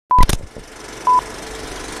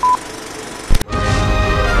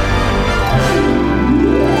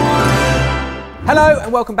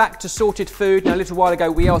and welcome back to Sorted Food. Now, a little while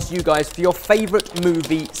ago, we asked you guys for your favourite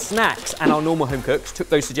movie snacks, and our normal home cooks took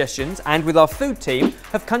those suggestions, and with our food team,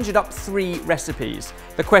 have conjured up 3 recipes.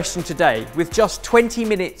 The question today, with just 20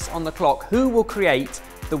 minutes on the clock, who will create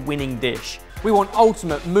the winning dish? We want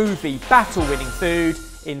ultimate movie battle-winning food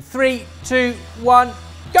in 3, 2, 1,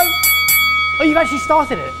 go! Oh, you've actually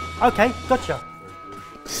started it? Okay, gotcha.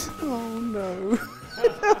 Oh no.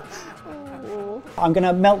 I'm going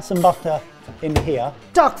to melt some butter in here.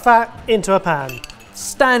 Duck fat into a pan.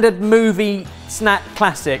 Standard movie snack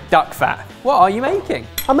classic, duck fat. What are you making?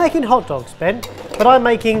 I'm making hot dogs, Ben, but I'm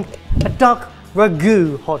making a duck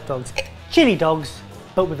ragu hot dogs. Chili dogs,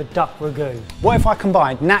 but with a duck ragu. What if I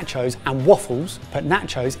combined nachos and waffles, put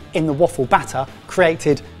nachos in the waffle batter,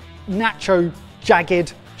 created nacho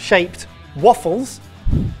jagged shaped waffles,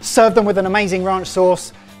 served them with an amazing ranch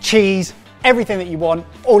sauce, cheese, everything that you want,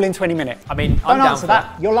 all in 20 minutes. I mean, Don't I'm down answer for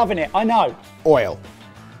that. You're loving it, I know. Oil.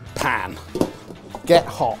 Pan. Get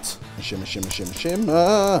hot. Shimmer, shimmer, shimmer,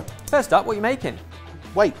 shimmer. First up, what are you making?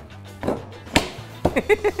 Wait.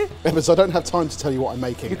 Evans, I don't have time to tell you what I'm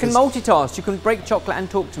making. You can multitask, you can break chocolate and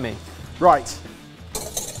talk to me. Right.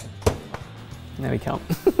 No, we can't.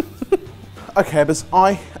 Okay, Evans,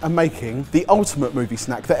 I am making the ultimate movie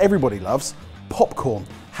snack that everybody loves, popcorn.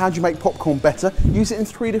 How do you make popcorn better? Use it in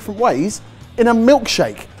 3 different ways in a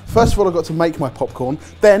milkshake. First of all, I've got to make my popcorn.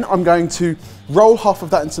 Then I'm going to roll half of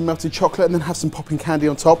that in some melted chocolate and then have some popping candy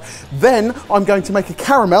on top. Then I'm going to make a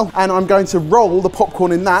caramel and I'm going to roll the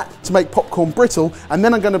popcorn in that to make popcorn brittle. And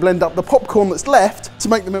then I'm going to blend up the popcorn that's left to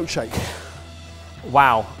make the milkshake.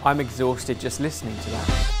 Wow, I'm exhausted just listening to that.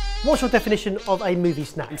 What's your definition of a movie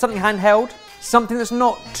snack? Something handheld, something that's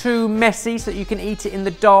not too messy so that you can eat it in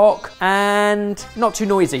the dark and not too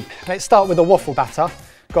noisy. Let's start with the waffle batter.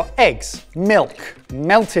 Got eggs, milk,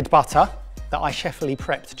 melted butter that I chefily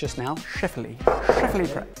prepped just now. Chefily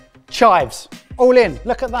prepped. Chives, all in,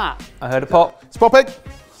 look at that. I heard a pop. It's popping.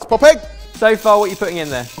 It's popping. So far, what are you putting in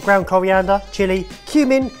there? Ground coriander, chilli,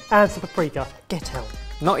 cumin and some paprika. Get out.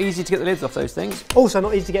 Not easy to get the lids off those things. Also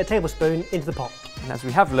not easy to get a tablespoon into the pot. And as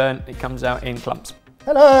we have learned, it comes out in clumps.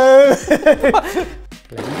 Hello!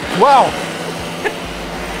 Wow.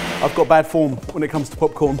 I've got bad form when it comes to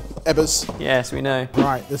popcorn, Ebbers. Yes, we know.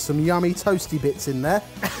 Right, there's some yummy toasty bits in there.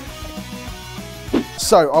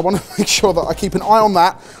 So I want to make sure that I keep an eye on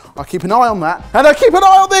that, I keep an eye on that, and I keep an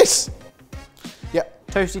eye on this! Yep.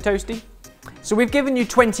 Toasty, toasty. So we've given you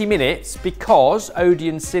 20 minutes because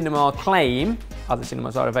Odeon Cinema claim, other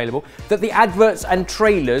cinemas are available, that the adverts and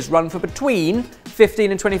trailers run for between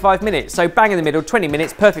 15 and 25 minutes. So bang in the middle, 20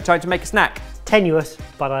 minutes, perfect time to make a snack. Tenuous,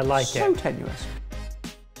 but I like it. So tenuous.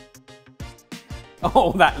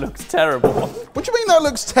 Oh, that looks terrible. What do you mean that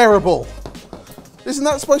looks terrible? Isn't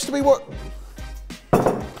that supposed to be what?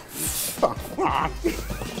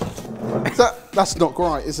 That's not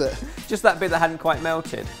right, is it? Just that bit that hadn't quite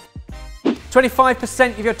melted.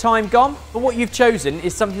 25% of your time gone, but what you've chosen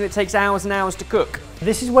is something that takes hours and hours to cook.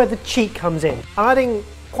 This is where the cheat comes in. I'm adding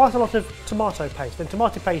quite a lot of tomato paste, and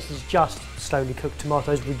tomato paste is just slowly cooked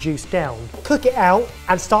tomatoes reduced down. Cook it out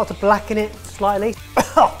and start to blacken it slightly.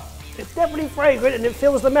 It's definitely fragrant and it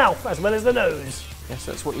fills the mouth as well as the nose. Yes,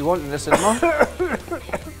 that's what you want in the cinema.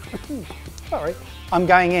 Sorry. I'm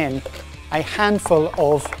going in a handful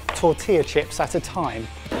of tortilla chips at a time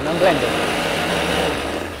and I'm blending.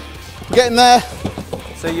 Getting there.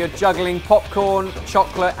 So you're juggling popcorn,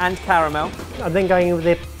 chocolate and caramel. I'm then going in with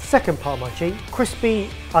the second part of my cheat, crispy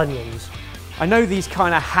onions. I know these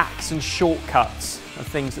kind of hacks and shortcuts are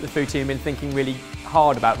things that the food team have been thinking really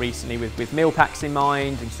hard about recently with meal packs in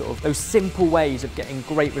mind and sort of those simple ways of getting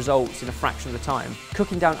great results in a fraction of the time.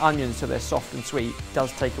 Cooking down onions so they're soft and sweet does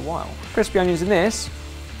take a while. Crispy onions in this,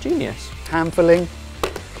 genius. Handfulling,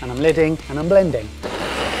 and I'm lidding, and I'm blending.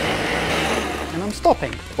 And I'm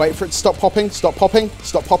stopping. Wait for it to stop popping, stop popping,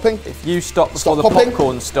 stop popping. If you stop before the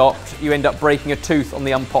popcorn stopped, you end up breaking a tooth on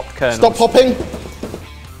the unpopped kernels. Stop popping.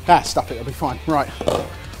 Ah, stop it, it'll be fine. Right.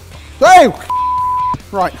 Oh!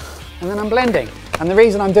 Right. And then I'm blending. And the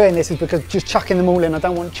reason I'm doing this is because just chucking them all in, I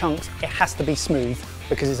don't want chunks. It has to be smooth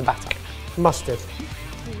because it's a batter. Mustard.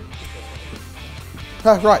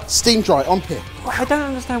 Right, steam dry on here. I don't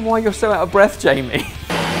understand why you're so out of breath, Jamie.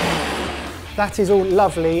 That is all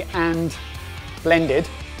lovely and blended.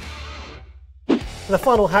 The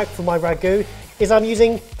final hack for my ragu is I'm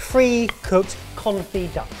using pre-cooked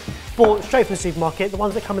confit duck. Bought straight from the supermarket, the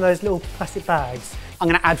ones that come in those little plastic bags. I'm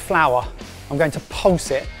going to add flour. I'm going to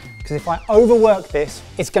pulse it because if I overwork this,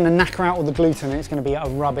 it's going to knacker out all the gluten and it's going to be a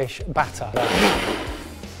rubbish batter.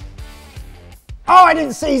 Oh, I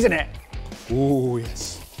didn't season it! Ooh,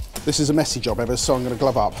 yes. This is a messy job, Evers, so I'm going to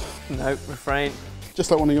glove up. No, refrain. Just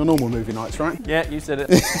like one of your normal movie nights, right? Yeah, you said it.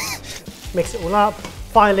 Mix it all up.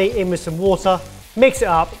 Finally, in with some water. Mix it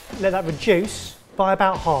up. Let that reduce by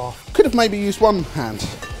about half. Could have maybe used one hand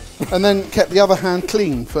and then kept the other hand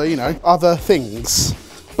clean for, you know, other things.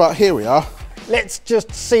 But here we are. Let's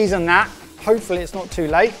just season that. Hopefully it's not too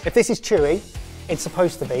late. If this is chewy, it's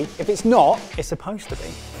supposed to be. If it's not, it's supposed to be.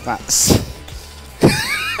 That's...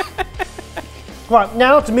 Right,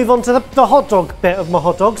 now to move on to the hot dog bit of my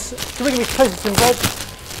hot dogs. So we're going to be toasting some bread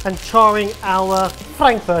and charring our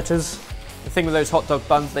frankfurters. The thing with those hot dog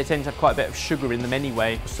buns, they tend to have quite a bit of sugar in them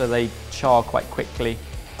anyway, so they char quite quickly.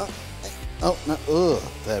 Oh, no, ugh,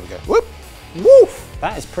 there we go. Whoop, woof.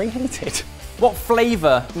 That is preheated. What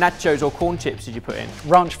flavour nachos or corn chips did you put in?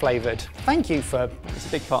 Ranch flavoured. Thank you for It's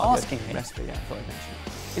a big part asking of me. the recipe, yeah, I thought I'd mention it.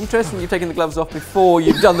 Interesting you've taken the gloves off before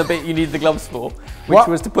you've done the bit you needed the gloves for, which What?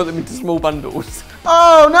 was to put them into small bundles.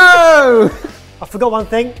 Oh no! I forgot one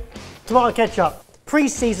thing. Tomato ketchup.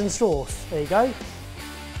 Pre-seasoned sauce. There you go.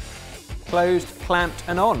 Closed, clamped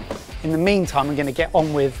and on. In the meantime, I'm going to get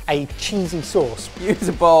on with a cheesy sauce. Use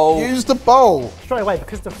a bowl. Use the bowl. Straight away,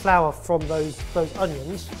 because the flour from those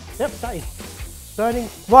onions. Yep, that is burning.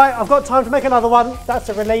 Right, I've got time to make another one. That's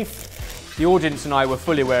a relief. The audience and I were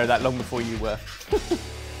fully aware of that long before you were.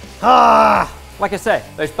 Ah! Like I say,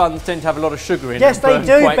 those buns tend to have a lot of sugar in Yes, them. they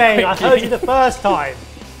burn do, quite Ben. I quickly. heard you the first time.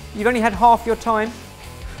 You've only had half your time.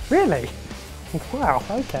 Really? Wow,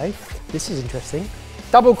 okay. This is interesting.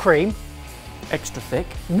 Double cream. Extra thick.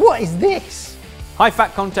 What is this? High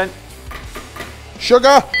fat content.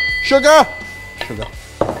 Sugar, sugar, sugar.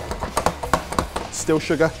 Still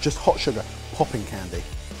sugar, just hot sugar. Popping candy.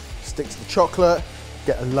 Stick to the chocolate,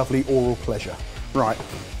 get a lovely oral pleasure. Right.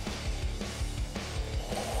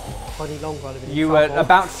 Honey long run of You were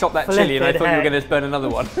about to chop that chilli and I thought you were Flippin' going to burn another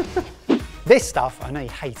one. This stuff, I know you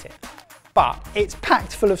hate it, but it's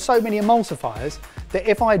packed full of so many emulsifiers that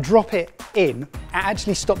if I drop it in, it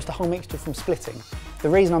actually stops the whole mixture from splitting. The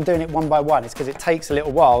reason I'm doing it one by one is because it takes a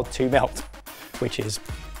little while to melt, which is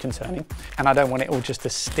concerning, and I don't want it all just to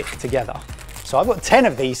stick together. So I've got 10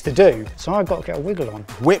 of these to do, so I've got to get a wiggle on.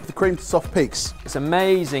 Whip the cream to soft peaks. It's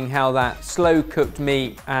amazing how that slow cooked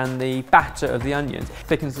meat and the batter of the onions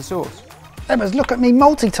thickens the sauce. Emma's, look at me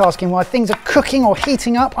multitasking while things are cooking or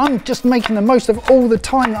heating up. I'm just making the most of all the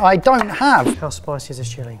time that I don't have. How spicy is this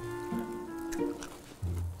chili?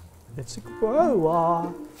 It's a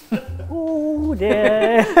grower. Oh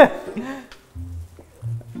dear.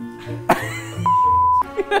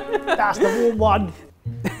 That's the warm one.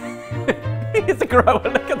 It's a grower,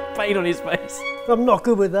 look at the pain on his face. I'm not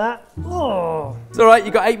good with that. Oh. It's all right,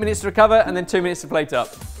 you've got 8 minutes to recover and then 2 minutes to plate up.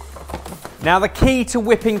 Now the key to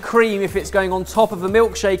whipping cream if it's going on top of a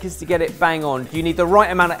milkshake is to get it bang on. You need the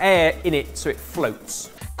right amount of air in it so it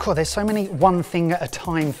floats. God, there's so many one thing at a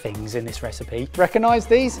time things in this recipe. Recognise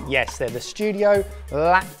these? Yes, they're the studio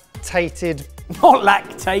lactated. Not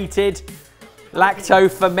lactated,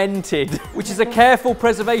 lacto-fermented, which is a careful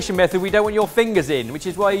preservation method we don't want your fingers in, which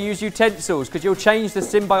is why you use utensils, because you'll change the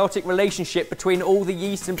symbiotic relationship between all the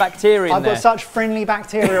yeast and bacteria in I've there. got such friendly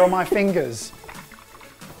bacteria on my fingers.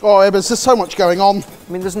 Oh, Ebbers, there's so much going on.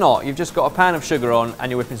 I mean, there's not. You've just got a pan of sugar on and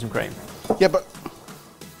you're whipping some cream. Yeah, but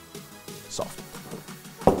soft.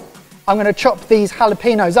 I'm going to chop these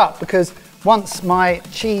jalapenos up because once my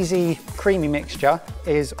cheesy, creamy mixture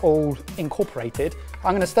is all incorporated,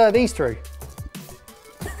 I'm going to stir these through.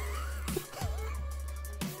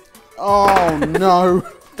 Oh no.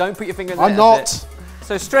 Don't put your finger in there. I'm not.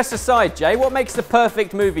 So stress aside, Jay, what makes the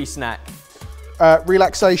perfect movie snack?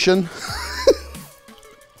 Relaxation.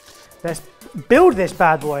 Let's build this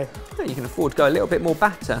bad boy. Oh, you can afford to go a little bit more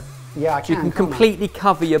batter. Yeah, I You can. can can't I? completely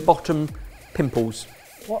cover your bottom pimples.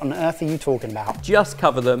 What on earth are you talking about? Just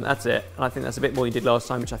cover them, that's it. And I think that's a bit more you did last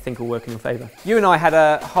time, which I think will work in your favour. You and I had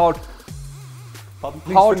a hardcore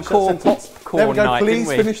popcorn There we go, night, please didn't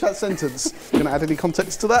we? finish that sentence. Going to add any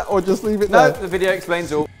context to that or just leave it No, there? the video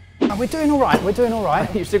explains all. Oh, we're doing all right, we're doing all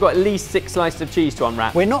right. You've still got at least 6 slices of cheese to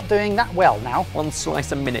unwrap. We're not doing that well now. 1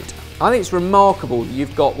 slice a minute. I think it's remarkable that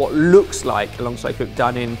you've got what looks like a long slow cook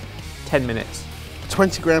done in 10 minutes.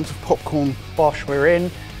 20 grams of popcorn. Bosh, we're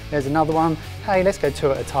in. There's another one. Hey, let's go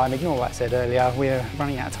 2 at a time. Ignore what I said earlier. We're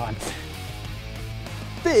running out of time.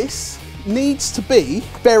 This needs to be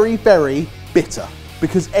very, very bitter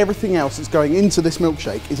because everything else that's going into this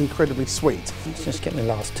milkshake is incredibly sweet. Let's just get the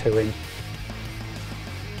last 2 in.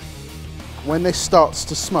 When this starts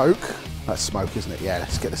to smoke, that's smoke, isn't it? Yeah,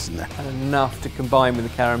 let's get this in there. And enough to combine with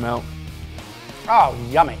the caramel. Oh,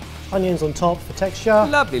 yummy. Onions on top for texture.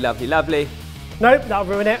 Lovely, lovely, lovely. Nope, that'll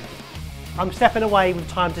ruin it. I'm stepping away with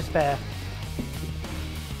time to spare.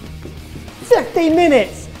 15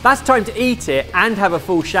 minutes! That's time to eat it and have a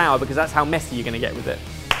full shower because that's how messy you're going to get with it.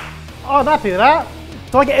 Oh, I'm happy with that.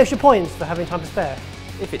 Do I get extra points for having time to spare?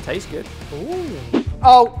 If it tastes good. Ooh.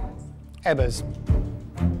 Oh, Ebbers.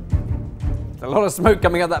 A lot of smoke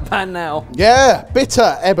coming out that pan now. Yeah,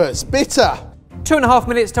 bitter, Ebbers, bitter. 2.5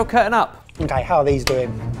 minutes till curtain up. Okay, how are these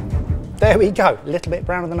doing? There we go. A little bit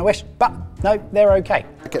browner than I wish, but no, they're okay.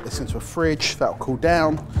 Get this into a fridge, that'll cool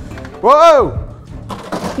down. Whoa!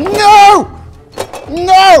 No!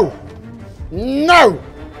 No! No!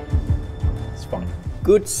 It's fine.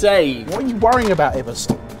 Good save. What are you worrying about, Ebbers?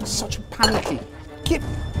 Stop being such a panicky. Get...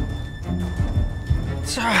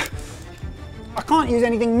 I can't use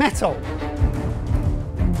anything metal.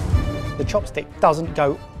 The chopstick doesn't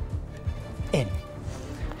go in.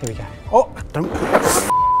 Here we go. Oh, Don't.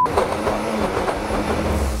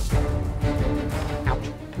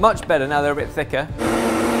 ouch. Much better now they're a bit thicker.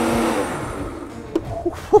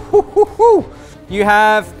 You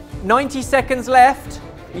have 90 seconds left.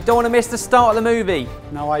 You don't want to miss the start of the movie.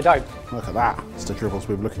 No, I don't. Look at that. It's the dribbles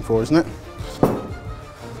we were looking for, isn't it?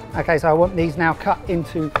 Okay, so I want these now cut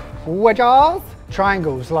into wedges.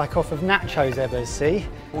 Triangles, like off of nachos, Ebbers, see?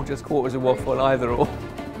 Or just quarters of waffle, either or.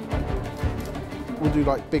 We'll do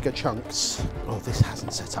like bigger chunks. Oh, this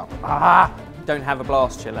hasn't set up. Ah! Don't have a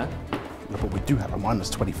blast chiller. No, but we do have a minus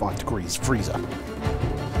 25 degrees freezer.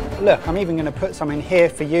 Look, I'm even going to put some in here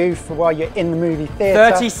for you for while you're in the movie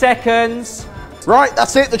theatre. 30 seconds. Right,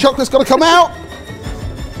 that's it. The chocolate's got to come out.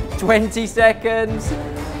 20 seconds.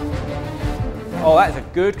 Oh, that's a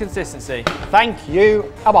good consistency. Thank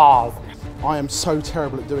you, Abaz. I am so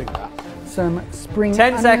terrible at doing that. Some spring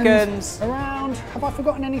 10 onions seconds. around. Have I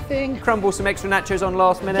forgotten anything? Crumble some extra nachos on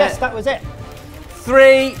last minute. Yes, that was it.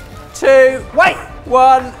 3, 2, Wait!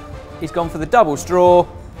 1. He's gone for the double straw.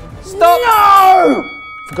 Stop! No!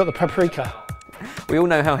 Forgot the paprika. We all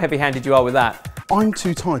know how heavy-handed you are with that. I'm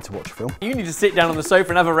too tired to watch a film. You need to sit down on the sofa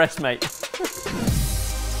and have a rest, mate.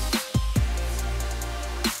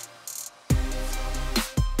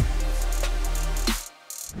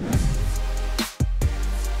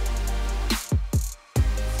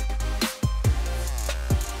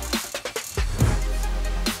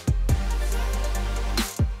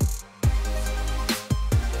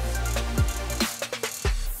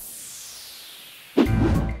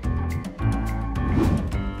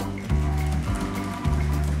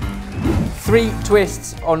 Three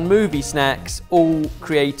twists on movie snacks, all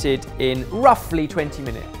created in roughly 20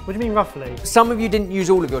 minutes. What do you mean roughly? Some of you didn't use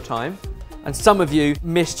all of your time, and some of you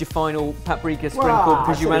missed your final paprika sprinkle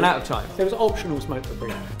because you ran out of time. There was optional smoked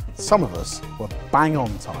paprika. Some of us were bang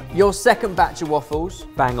on time. Your second batch of waffles,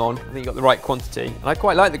 bang on. I think you got the right quantity. And I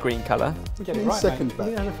quite like the green colour. You get it right, Second You batch.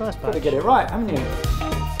 didn't have the first Got to batch. get it right, haven't you?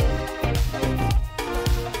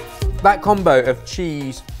 That combo of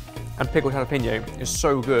cheese and pickled jalapeno is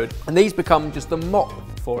so good. And these become just the mop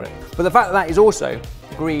for it. But the fact that that is also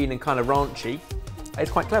green and kind of ranchy is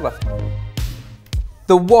quite clever.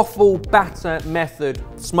 The waffle batter method,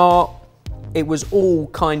 smart. It was all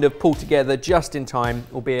kind of pulled together just in time,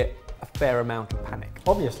 albeit a fair amount of panic.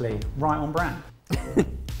 Obviously, right on brand.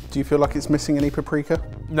 Do you feel like it's missing any paprika?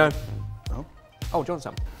 No. No. Oh, John,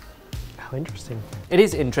 some. How interesting. It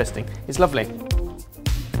is interesting. It's lovely.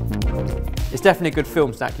 It's definitely a good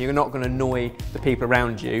film snack. You're not going to annoy the people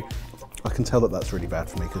around you. I can tell that that's really bad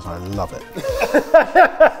for me because I love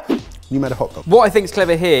it. You made a hot dog. What I think is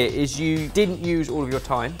clever here is you didn't use all of your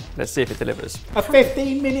time. Let's see if it delivers. A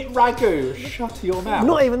 15-minute ragu. Shut your mouth.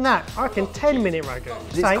 Not even that. I reckon 10-minute ragu.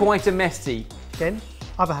 It's Same. quite a messy. Again,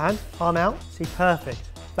 other hand, arm out. See, perfect.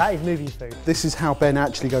 That is movie food. This is how Ben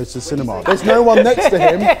actually goes to the cinema. There's no one next to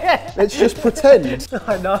him. Let's just pretend.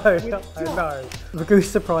 I know, I know. Ragu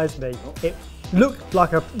surprised me. It looked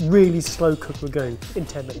like a really slow cooked ragu in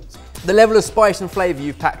 10 minutes. The level of spice and flavour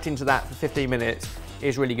you've packed into that for 15 minutes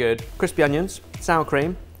is really good. Crispy onions, sour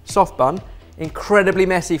cream, soft bun, incredibly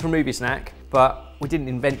messy for a movie snack, but we didn't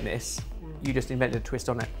invent this. You just invented a twist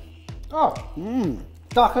on it. Oh,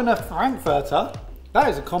 duck and a frankfurter. That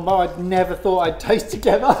is a combo I'd never thought I'd taste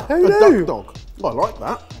together. A duck dog. I like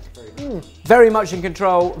that. Very much in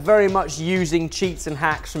control, very much using cheats and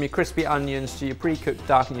hacks from your crispy onions to your pre-cooked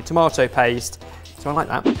duck and your tomato paste. So I like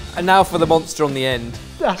that. And now for the monster on the end.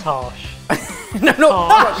 That's harsh. No,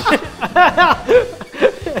 not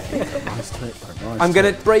Nice tip, though, nice I'm going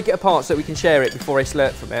tip. to break it apart so we can share it before I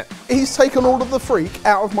slurp from it. He's taken all of the freak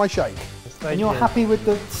out of my shake. And you're happy with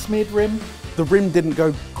the smeared rim? The rim didn't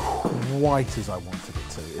go quite as I wanted it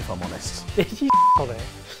to, if I'm honest. Did you on it?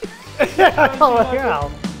 I can't work it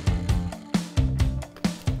out.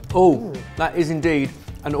 Oh, that is indeed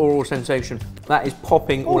an oral sensation. That is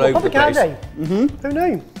popping all Oh, over the place. candy. Who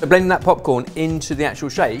knew? So blending that popcorn into the actual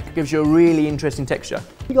shake gives you a really interesting texture.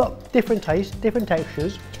 You got different tastes, different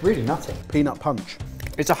textures. It's really nutty. Peanut punch.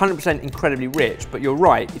 It's 100% incredibly rich, but you're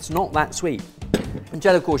right, it's not that sweet.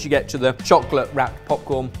 Until of course you get to the chocolate wrapped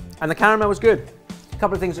popcorn, and the caramel was good. A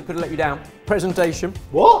couple of things that could have let you down. Presentation.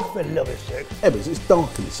 What? I love it, sick. Ebbers, it's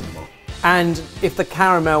dark in the cinema. And if the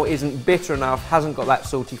caramel isn't bitter enough, hasn't got that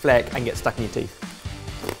salty fleck and gets stuck in your teeth.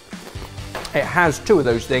 It has two of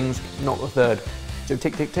those things, not the third. So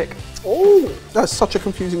tick, tick, tick. Oh, that's such a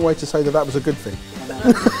confusing way to say that that was a good thing.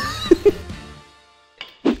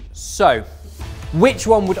 So, which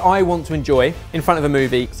one would I want to enjoy in front of a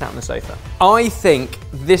movie sat on the sofa? I think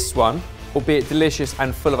this one, albeit delicious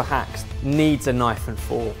and full of hacks, needs a knife and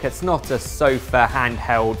fork. It's not a sofa,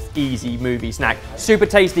 handheld, easy movie snack. Super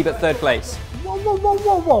tasty, but third place. Whoa, whoa, whoa,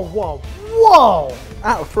 whoa, whoa, whoa, whoa!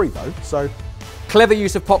 Out of 3 though, so Clever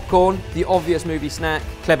use of popcorn, the obvious movie snack.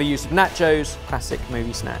 Clever use of nachos, classic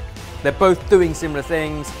movie snack. They're both doing similar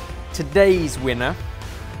things. Today's winner,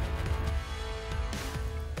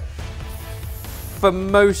 for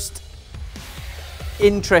most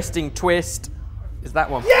interesting twist, is that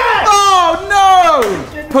one. Yes! Oh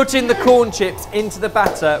no! Putting the corn chips into the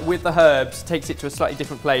batter with the herbs takes it to a slightly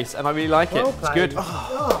different place, and I really like it. Well It's played. good.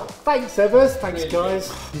 Oh, thanks, Evers. Thanks, guys.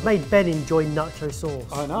 You've made Ben enjoy nacho sauce.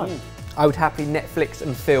 I know. I would happily Netflix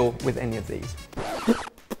and Phil with any of these.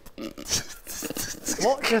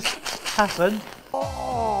 What just happened?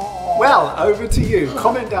 Well, over to you.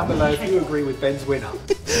 Comment down below if you agree with Ben's winner.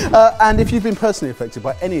 and if you've been personally affected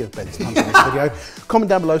by any of Ben's puns in this video, comment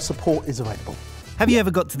down below, support is available. Have you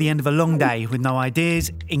ever got to the end of a long day with no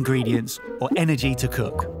ideas, ingredients, or energy to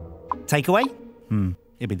cook? Takeaway?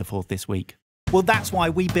 It'll be the 4th this week. Well, that's why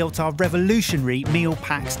we built our revolutionary Meal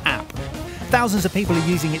Packs app. Thousands of people are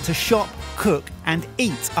using it to shop, cook, and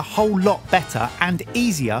eat a whole lot better and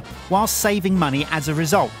easier while saving money as a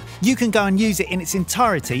result. You can go and use it in its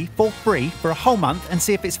entirety for free for a whole month and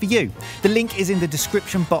see if it's for you. The link is in the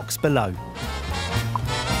description box below.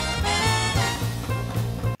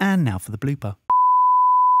 And now for the blooper.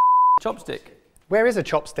 Chopstick. Where is a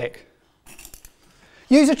chopstick?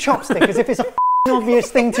 Use a chopstick as if it's a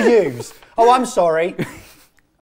obvious thing to use. Oh, I'm sorry.